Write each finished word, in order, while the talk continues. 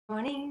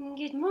Morning,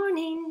 good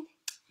morning.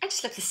 I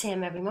just look the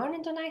same every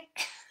morning, don't I?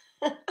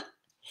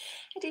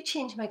 I do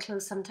change my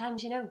clothes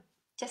sometimes,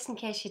 just in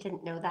case you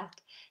didn't know that.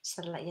 Just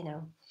to let you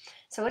know.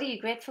 So, what are you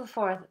grateful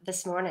for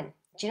this morning?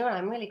 Do you know what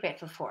I'm really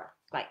grateful for?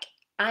 Like,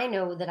 I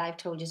know that I've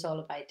told you all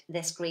about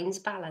this greens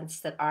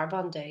balance that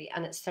Arbonne do,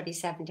 and it's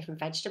 37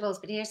 different vegetables.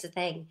 But here's the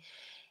thing,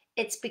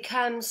 it's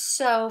become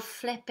so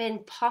flippin'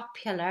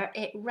 popular,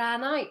 it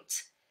ran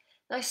out.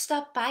 Now,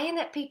 stop buying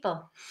it,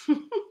 people.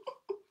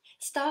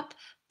 Stop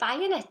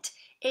buying it.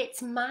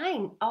 It's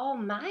mine, all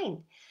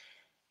mine.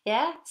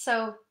 Yeah,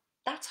 so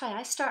that's how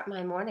I start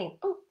my morning.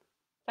 Oh,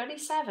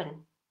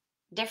 37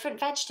 different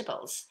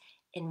vegetables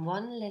in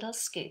one little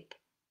scoop.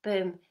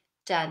 Boom,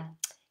 done.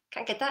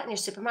 Can't get that in your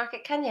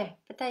supermarket, can you?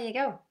 But there you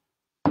go.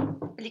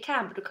 Well, you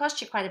can, but it'll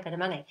cost you quite a bit of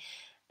money.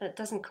 And it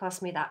doesn't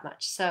cost me that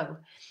much. So,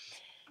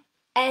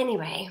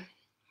 anyway,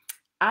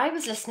 I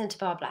was listening to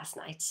Bob last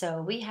night.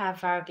 So, we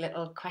have our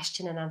little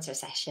question and answer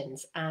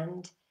sessions.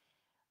 And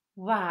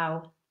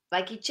wow,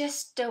 like you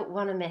just don't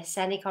want to miss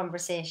any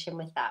conversation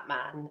with that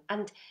man.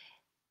 And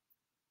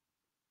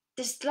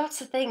there's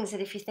lots of things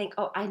that if you think,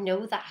 oh, I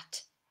know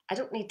that, I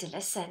don't need to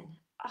listen.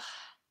 Oh,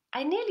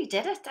 I nearly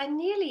did it. I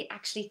nearly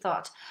actually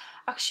thought,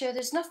 oh, sure,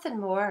 there's nothing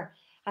more.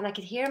 And I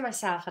could hear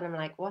myself and I'm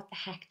like, what the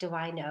heck do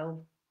I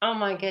know? Oh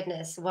my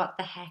goodness, what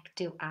the heck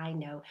do I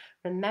know?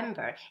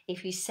 Remember,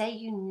 if you say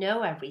you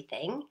know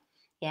everything,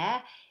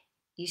 yeah,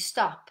 you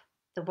stop.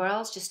 The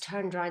world's just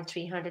turned around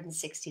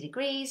 360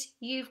 degrees.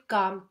 You've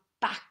gone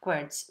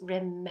backwards.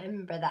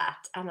 Remember that.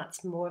 And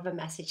that's more of a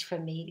message for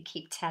me to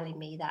keep telling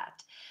me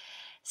that.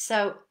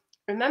 So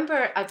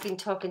remember, I've been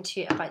talking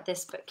to you about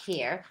this book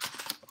here.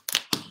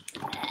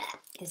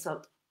 This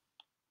one.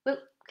 Oh,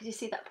 could you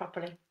see that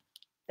properly?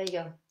 There you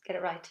go. Get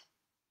it right.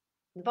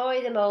 The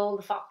Boy, the Mole,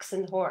 the Fox,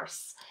 and the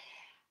Horse.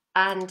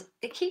 And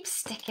they keep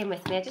sticking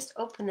with me. I just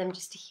open them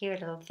just to hear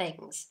little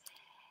things.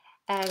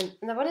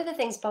 Now, one of the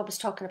things Bob was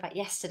talking about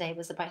yesterday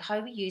was about how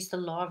we use the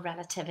law of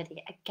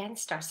relativity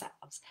against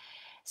ourselves.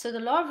 So the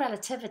law of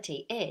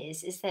relativity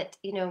is that,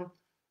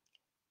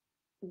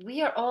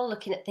 we are all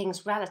looking at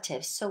things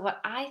relative. So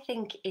what I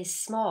think is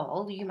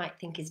small, you might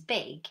think is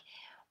big.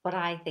 What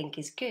I think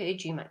is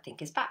good, you might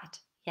think is bad.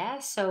 Yeah,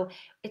 so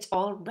it's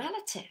all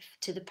relative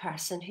to the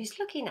person who's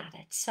looking at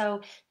it.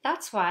 So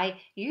that's why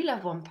you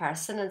love one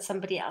person and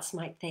somebody else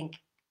might think,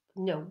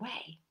 no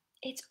way.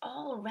 It's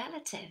all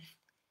relative.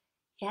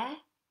 Yeah,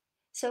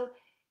 so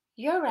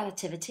your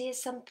relativity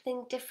is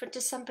something different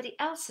to somebody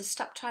else's.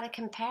 Stop trying to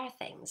compare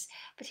things.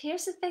 But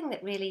here's the thing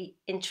that really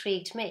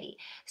intrigued me.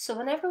 So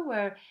whenever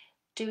we're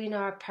doing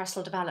our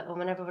personal development,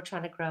 whenever we're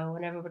trying to grow,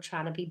 whenever we're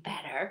trying to be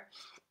better,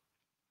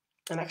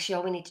 and actually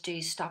all we need to do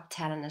is stop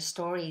telling the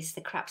stories,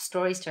 the crap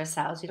stories to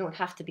ourselves. We don't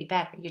have to be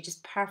better. You're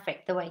just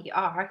perfect the way you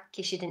are, in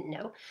case you didn't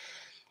know.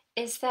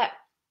 Is that,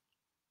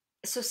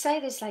 so say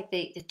there's like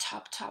the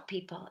top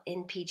people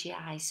in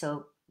PGI,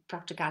 so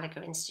Proctor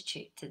Gallagher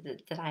Institute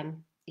that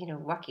I'm,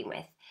 working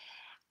with.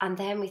 And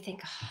then we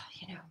think,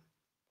 oh,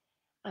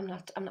 I'm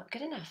not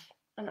good enough.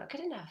 I'm not good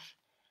enough.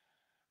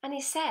 And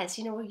he says,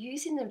 we're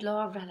using the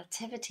law of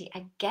relativity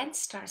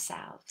against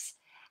ourselves.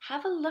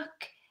 Have a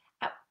look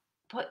at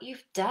what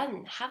you've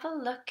done. Have a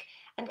look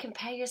and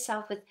compare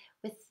yourself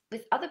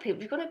with other people.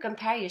 If you're going to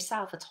compare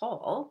yourself at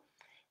all,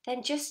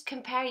 then just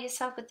compare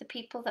yourself with the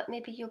people that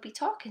maybe you'll be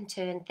talking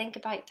to and think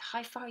about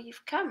how far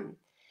you've come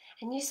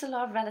and use the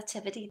law of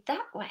relativity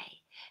that way.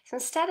 So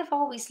instead of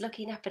always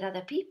looking up at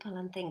other people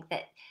and think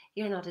that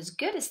you're not as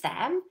good as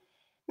them,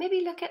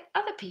 maybe look at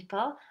other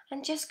people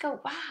and just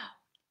go, wow,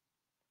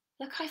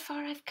 look how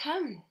far I've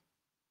come.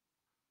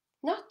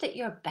 Not that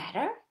you're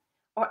better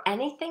or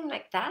anything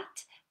like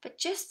that, but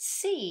just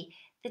see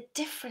the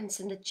difference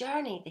in the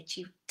journey that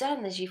you've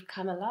done as you've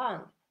come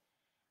along.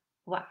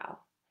 Wow.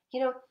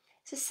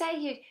 So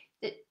say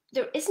that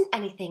there isn't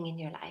anything in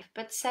your life,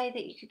 but say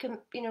that you can,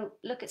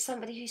 look at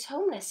somebody who's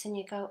homeless and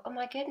you go, oh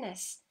my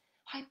goodness,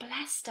 how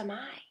blessed am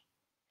I?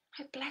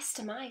 How blessed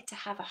am I to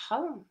have a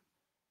home?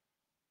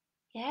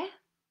 Yeah?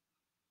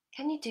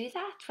 Can you do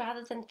that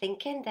rather than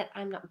thinking that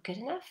I'm not good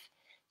enough?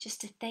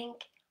 Just to think,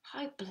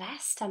 how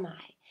blessed am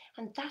I?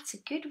 And that's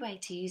a good way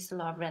to use the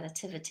law of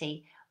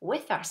relativity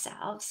with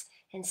ourselves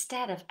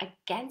instead of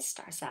against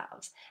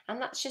ourselves.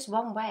 And that's just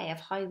one way of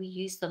how we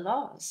use the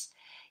laws.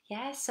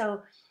 Yeah,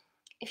 so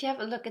if you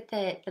have a look at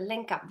the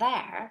link up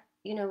there,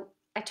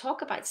 I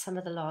talk about some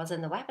of the laws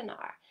in the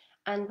webinar.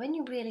 And when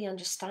you really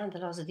understand the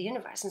laws of the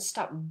universe and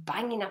stop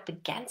banging up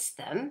against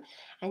them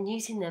and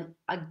using them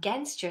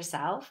against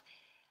yourself,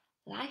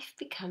 life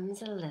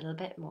becomes a little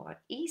bit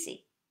more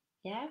easy.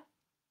 Yeah?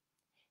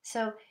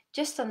 So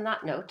just on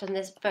that note, on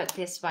this book,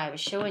 this is why I was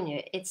showing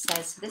you, it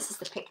says, so this is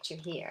the picture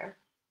here.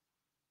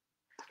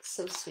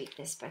 So sweet,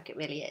 this book, it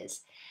really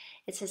is.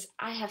 It says,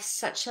 I have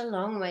such a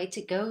long way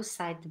to go,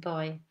 sighed the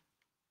boy.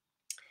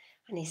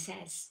 And he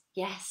says,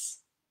 yes,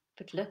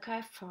 but look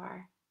how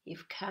far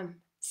you've come,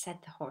 said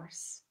the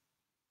horse.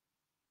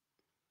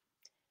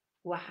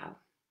 Wow.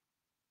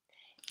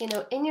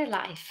 In your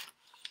life,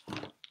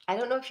 I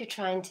don't know if you're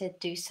trying to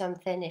do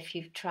something, if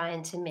you're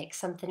trying to make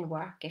something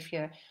work, if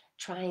you're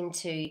trying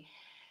to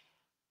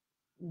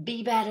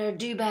be better,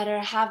 do better,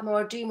 have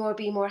more, do more,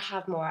 be more,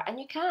 have more. And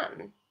you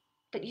can,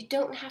 but you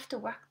don't have to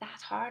work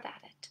that hard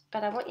at it.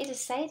 But I want you to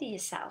say to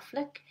yourself,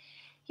 look,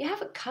 you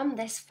haven't come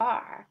this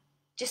far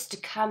just to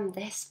come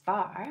this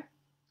far,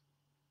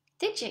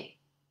 did you?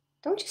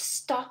 Don't just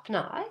stop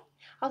now.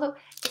 Although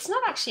it's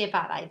not actually a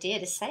bad idea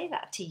to say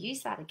that, to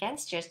use that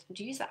against you,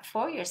 to use that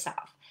for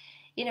yourself.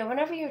 You know,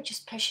 whenever you're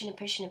just pushing and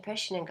pushing and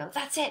pushing and go,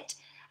 that's it,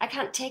 I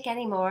can't take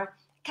any more,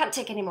 can't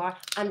take any more,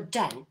 I'm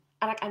done.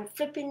 I'm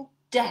flipping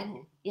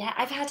done. Yeah,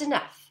 I've had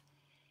enough.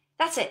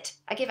 That's it,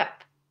 I give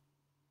up.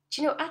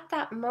 Do you know, at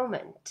that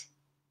moment,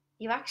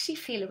 you actually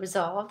feel a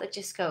resolve that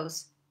just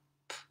goes,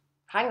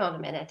 hang on a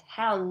minute,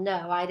 hell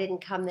no, I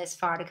didn't come this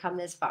far to come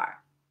this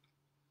far.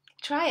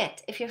 Try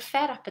it. If you're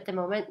fed up at the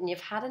moment and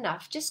you've had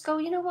enough, just go,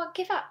 you know what,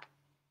 give up.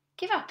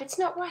 Give up, it's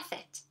not worth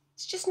it.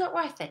 It's just not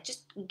worth it,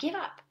 just give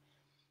up.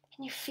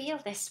 And you feel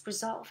this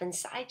resolve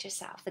inside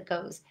yourself that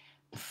goes,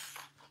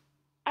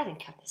 I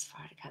didn't come this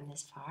far to come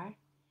this far.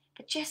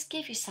 But just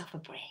give yourself a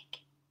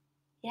break.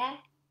 Yeah?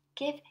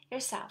 Give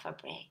yourself a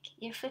break.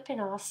 You're flipping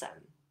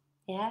awesome.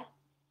 Yeah?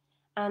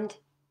 And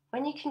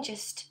when you can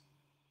just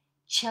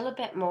chill a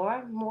bit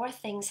more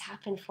things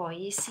happen for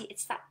you. You see,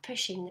 it's that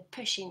pushing, the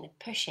pushing, the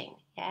pushing.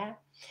 Yeah?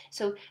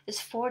 So there's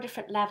 4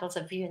 different levels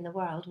of viewing the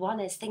world. One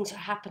is things are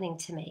happening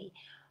to me.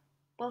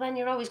 Well, then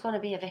you're always going to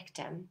be a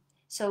victim.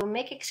 So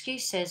make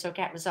excuses or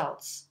get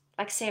results.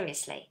 Like,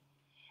 seriously.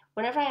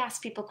 Whenever I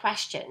ask people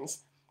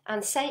questions,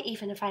 and say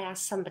even if I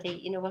ask somebody,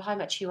 you know, well, how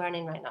much are you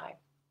earning right now?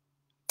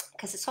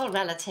 Because it's all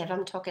relative.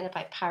 I'm talking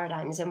about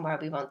paradigms and where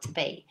we want to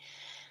be.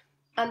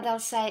 And they'll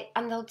say,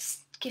 and they'll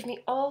give me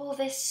all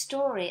this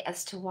story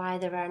as to why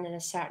they're earning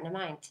a certain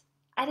amount.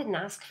 I didn't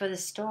ask for the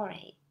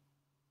story.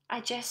 I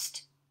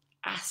just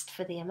asked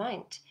for the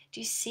amount.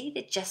 Do you see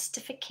the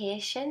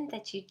justification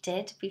that you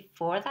did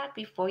before that,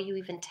 before you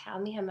even tell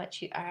me how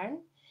much you earn?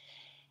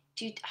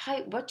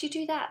 What do you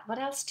do that? What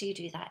else do you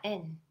do that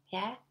in?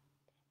 Yeah?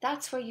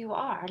 That's where you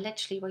are,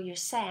 literally where you're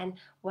saying,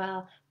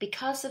 well,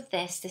 because of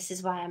this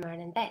is why I'm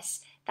earning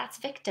this. That's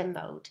victim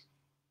mode.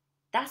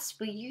 That's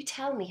where you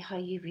tell me how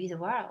you view the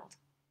world.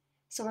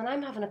 So when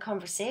I'm having a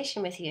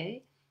conversation with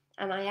you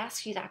and I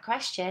ask you that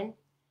question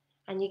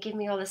and you give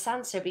me all this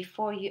answer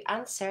before you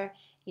answer,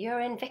 you're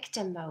in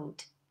victim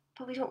mode.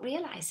 But we don't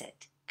realize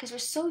it because we're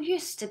so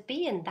used to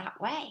being that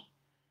way.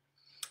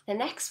 The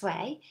next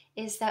way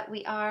is that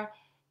we are,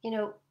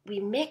 we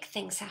make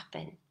things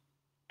happen.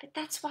 But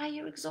that's why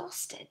you're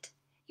exhausted.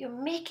 You're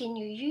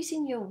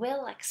using your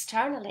will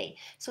externally.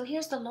 So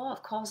here's the law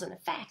of cause and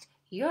effect.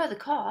 You're the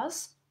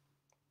cause.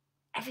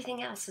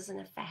 Everything else is an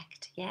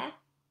effect, yeah?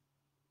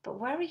 But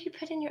where are you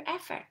putting your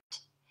effort?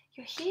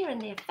 You're here in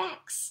the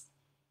effects,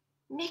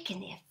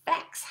 making the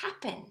effects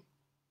happen.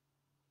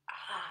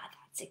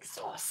 That's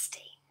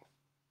exhausting.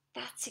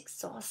 That's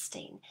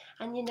exhausting.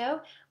 And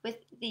with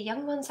the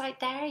young ones out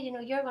there,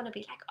 you're going to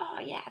be like, oh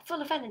yeah,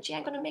 full of energy.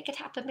 I'm going to make it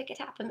happen, make it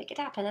happen, make it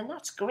happen. And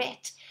that's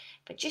great.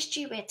 But just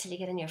you wait till you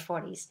get in your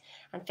 40s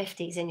and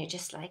 50s and you're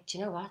just like, do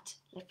you know what?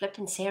 You're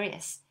flipping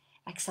serious.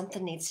 Like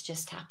something needs to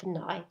just happen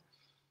now.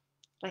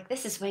 Like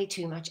this is way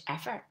too much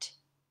effort.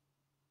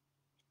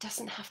 It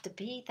doesn't have to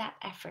be that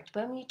effort.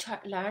 When you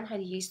learn how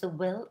to use the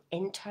will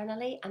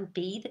internally and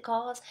be the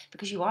cause,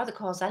 because you are the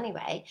cause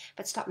anyway,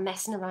 but stop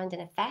messing around in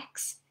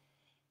effects.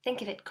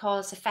 Think of it,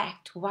 cause,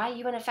 effect. Why are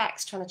you in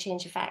effects trying to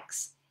change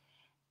effects?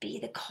 Be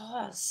the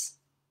cause.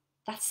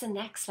 That's the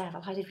next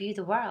level. How to view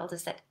the world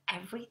is that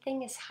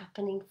everything is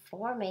happening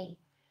for me.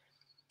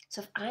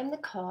 So if I'm the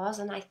cause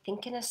and I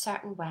think in a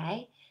certain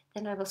way,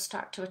 then I will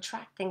start to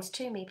attract things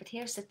to me. But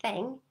here's the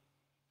thing.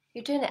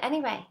 You're doing it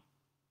anyway.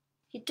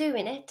 You're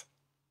doing it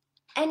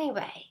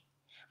anyway.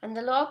 And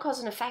the law of cause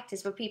and effect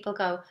is where people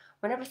go,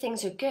 whenever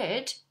things are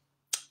good,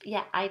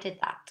 yeah, I did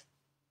that.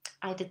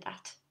 I did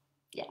that.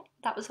 Yeah,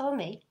 that was all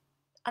me.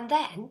 And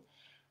then,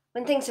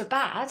 when things are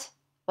bad,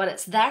 well,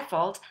 it's their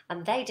fault,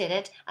 and they did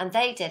it, and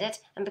they did it,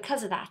 and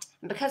because of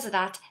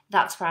that,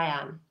 that's where I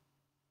am.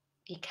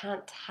 You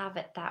can't have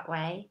it that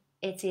way.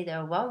 It's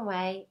either one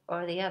way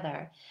or the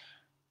other.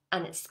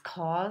 And it's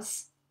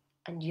cause,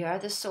 and you're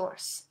the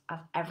source of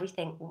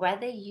everything.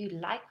 Whether you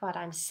like what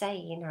I'm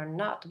saying or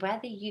not,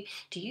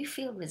 do you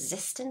feel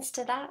resistance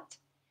to that?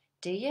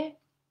 Do you?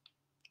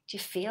 Do you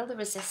feel the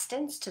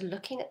resistance to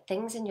looking at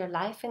things in your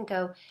life and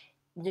go,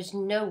 there's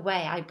no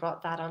way I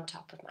brought that on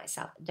top of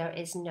myself. There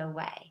is no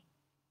way.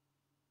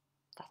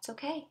 That's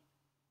okay.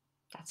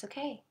 That's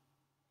okay.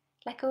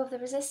 Let go of the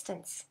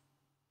resistance.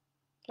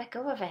 Let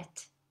go of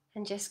it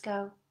and just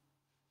go,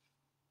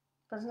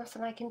 well, there's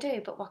nothing I can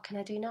do, but what can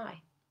I do now?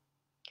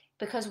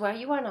 Because where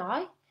you are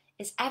now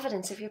is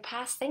evidence of your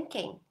past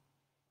thinking.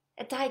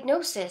 A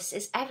diagnosis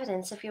is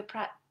evidence of your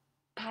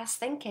past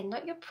thinking,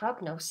 not your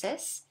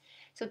prognosis.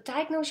 So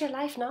diagnose your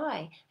life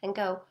now and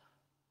go,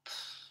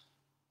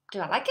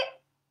 do I like it?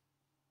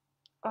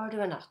 Or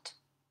do I not?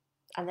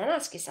 And then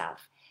ask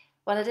yourself,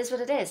 well, it is what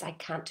it is. I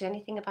can't do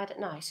anything about it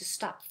now. So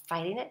stop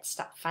fighting it.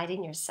 Stop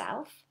fighting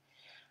yourself.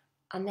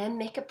 And then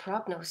make a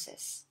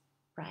prognosis,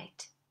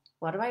 right?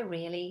 What do I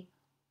really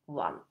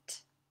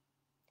want.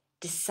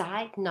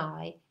 Decide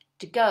now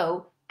to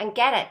go and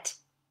get it.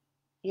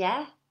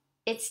 Yeah,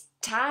 it's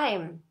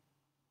time.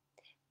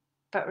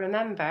 But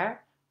remember,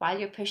 while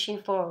you're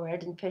pushing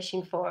forward and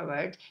pushing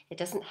forward, it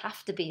doesn't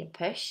have to be a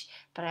push,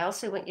 but I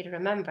also want you to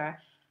remember,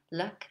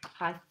 look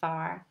how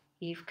far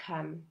you've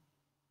come.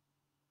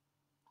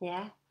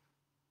 Yeah?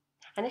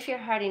 And if you're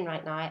hurting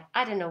right now,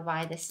 I don't know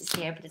why this is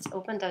here, but it's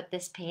opened out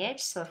this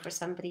page. So for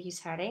somebody who's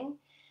hurting,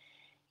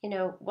 you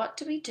know, what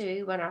do we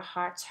do when our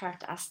hearts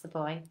hurt? Asked the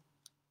boy.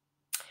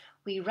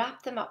 We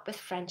wrap them up with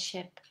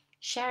friendship,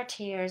 share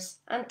tears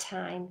and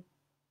time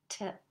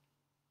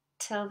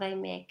till they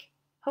make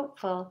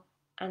hopeful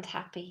and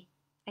happy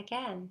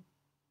again.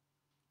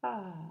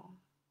 Oh,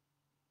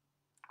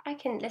 I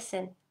can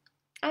listen.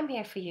 I'm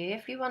here for you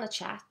if you want to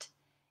chat.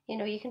 You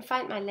know, you can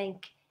find my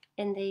link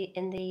in the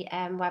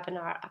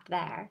webinar up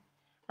there,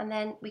 and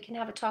then we can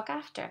have a talk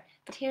after.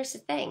 But here's the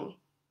thing: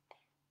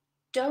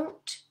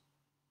 don't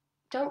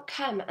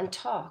come and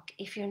talk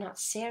if you're not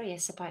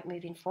serious about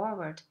moving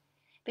forward.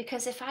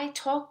 Because if I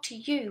talk to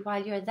you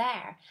while you're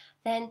there,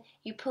 then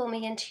you pull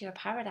me into your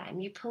paradigm,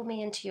 you pull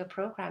me into your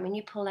programming,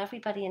 you pull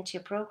everybody into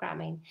your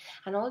programming.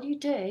 And all you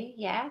do,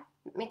 yeah,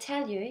 let me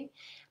tell you,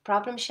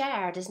 problem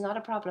shared is not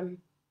a problem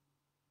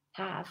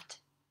halved.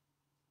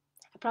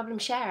 A problem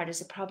shared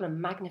is a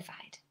problem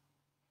magnified.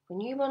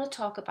 When you want to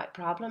talk about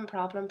problem,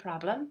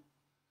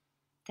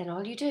 then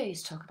all you do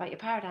is talk about your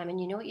paradigm. And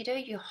you know what you do?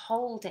 You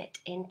hold it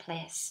in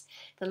place.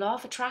 The law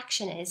of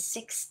attraction is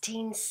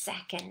 16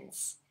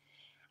 seconds.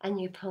 And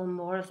you pull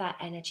more of that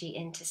energy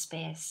into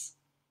space.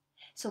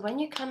 So when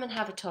you come and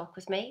have a talk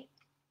with me,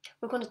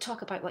 we're going to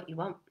talk about what you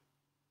want.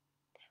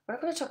 We're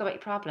not going to talk about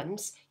your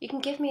problems. You can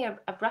give me a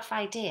rough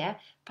idea,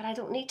 but I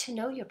don't need to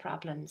know your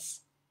problems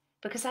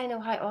because I know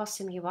how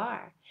awesome you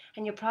are.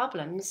 And your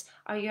problems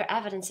are your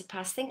evidence of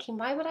past thinking.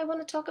 Why would I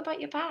want to talk about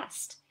your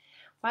past?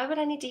 Why would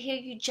I need to hear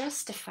you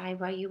justify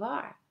where you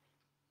are?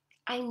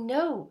 I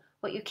know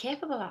what you're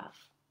capable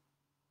of.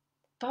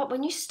 But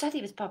when you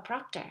study with Bob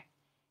Proctor,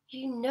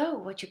 you know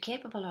what you're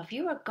capable of.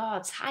 You are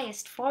God's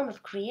highest form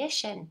of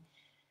creation.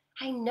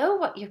 I know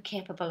what you're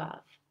capable of.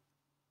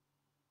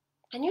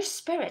 And your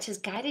spirit has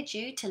guided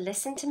you to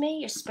listen to me.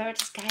 Your spirit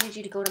has guided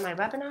you to go to my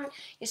webinar.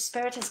 Your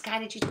spirit has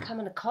guided you to come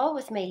on a call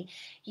with me.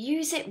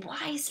 Use it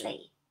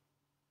wisely.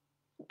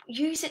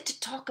 Use it to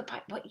talk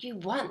about what you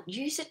want.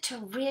 Use it to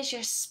raise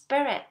your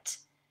spirit.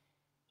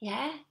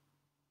 Yeah?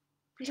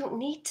 I don't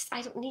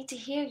need to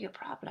hear your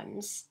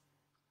problems.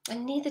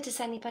 And neither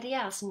does anybody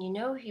else. And you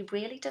know who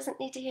really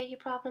doesn't need to hear your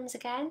problems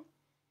again?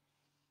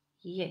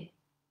 You.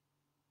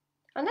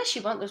 Unless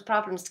you want those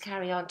problems to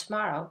carry on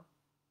tomorrow,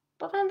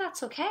 well then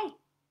that's okay.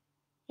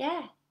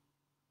 Yeah.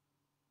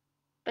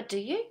 But do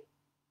you?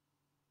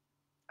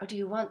 Or do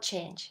you want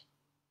change?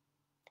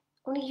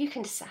 Only you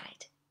can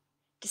decide.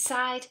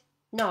 Decide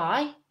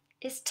now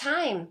is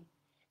time.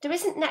 There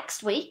isn't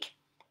next week.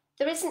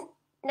 There isn't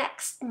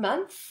next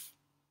month.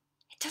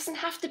 It doesn't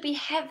have to be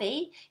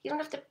heavy. You don't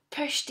have to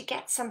push to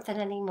get something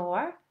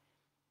anymore.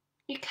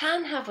 You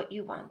can have what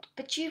you want,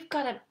 but you've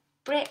got to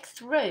break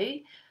through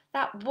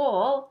that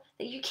wall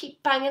that you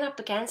keep banging up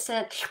against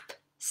and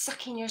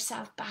sucking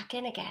yourself back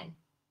in again.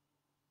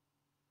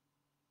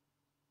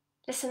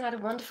 Listen, I had a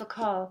wonderful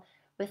call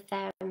with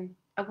a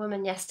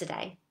woman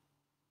yesterday,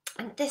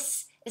 and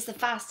this is the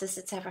fastest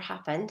it's ever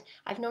happened.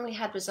 I've normally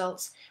had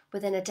results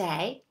within a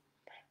day,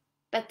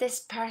 but this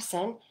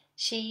person,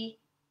 she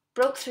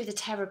broke through the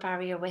terror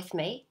barrier with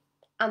me,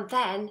 and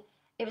then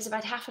it was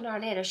about half an hour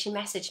later she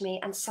messaged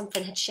me and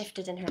something had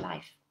shifted in her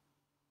life.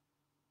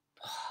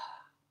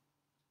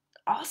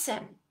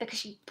 Awesome, because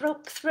she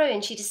broke through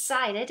and she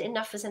decided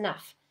enough is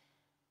enough.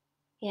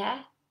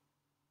 Yeah?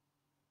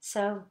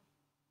 So,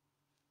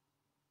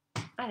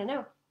 I don't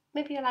know,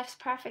 maybe your life's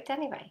perfect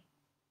anyway.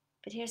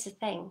 But here's the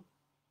thing,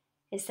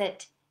 is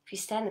that if you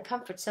stay in the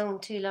comfort zone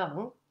too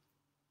long,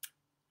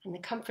 and the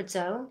comfort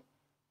zone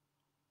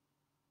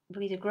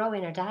will either grow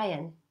in or die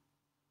in.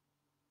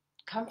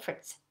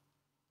 Comfort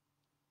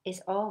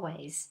is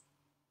always,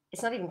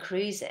 it's not even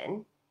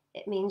cruising,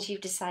 it means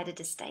you've decided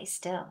to stay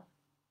still.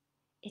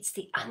 It's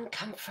the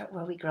uncomfort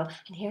where we grow.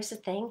 And here's the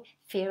thing,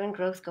 fear and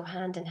growth go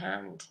hand in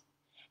hand.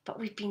 But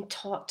we've been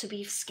taught to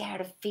be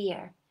scared of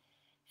fear.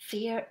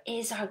 Fear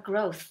is our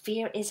growth.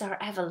 Fear is our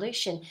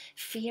evolution.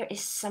 Fear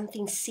is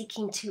something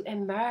seeking to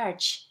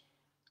emerge.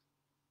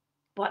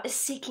 What is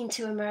seeking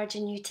to emerge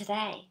in you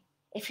today?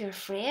 If you're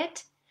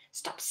afraid,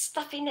 stop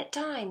stuffing it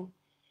down.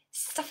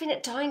 Stuffing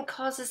it down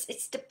causes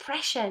it's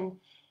depression.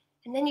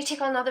 And then you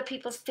take on other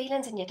people's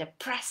feelings and you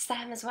depress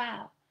them as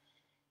well.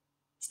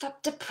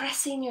 Stop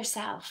depressing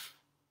yourself.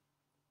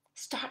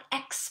 Start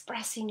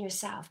expressing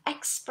yourself.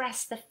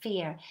 Express the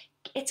fear.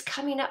 It's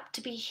coming up to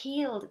be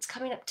healed. It's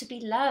coming up to be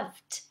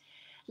loved.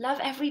 Love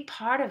every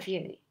part of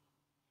you.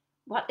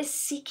 What is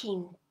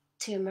seeking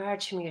to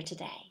emerge from you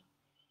today?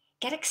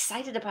 Get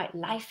excited about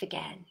life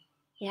again.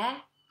 Yeah?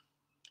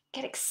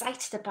 Get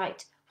excited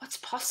about what's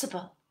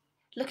possible.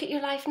 Look at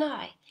your life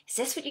now. Is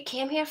this what you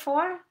came here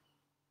for?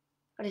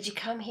 Or did you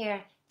come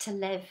here to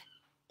live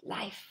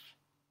life?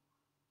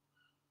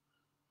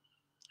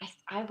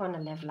 I want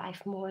to live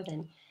life more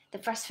than the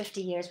first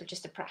 50 years were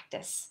just a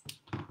practice.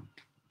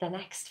 The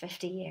next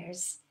 50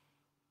 years,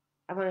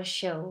 I want to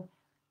show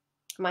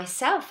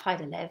myself how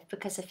to live,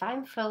 because if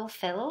I'm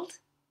fulfilled,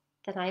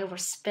 then I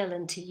overspill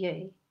into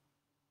you.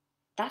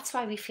 That's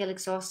why we feel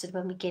exhausted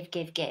when we give,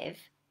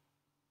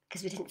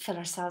 because we didn't fill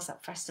ourselves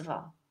up first of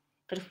all.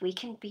 But if we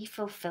can be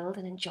fulfilled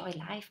and enjoy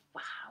life,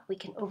 wow, we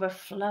can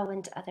overflow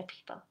into other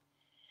people.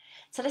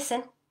 So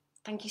listen,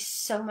 thank you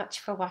so much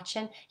for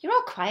watching. You're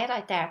all quiet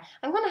out there.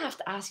 I'm going to have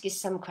to ask you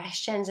some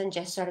questions and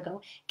just sort of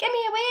go, give me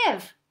a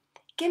wave.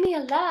 Give me a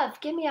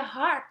love. Give me a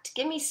heart.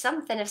 Give me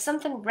something. If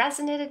something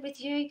resonated with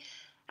you,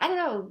 I don't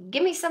know,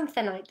 give me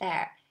something out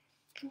there.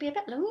 It can be a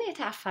bit lonely at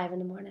 5:30 in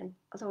the morning,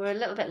 although we're a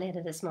little bit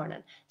later this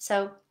morning.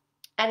 So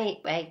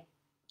anyway,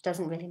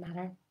 doesn't really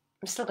matter.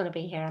 I'm still going to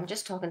be here. I'm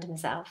just talking to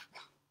myself.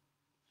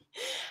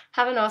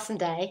 Have an awesome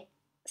day.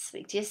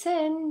 Speak to you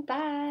soon.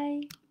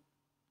 Bye.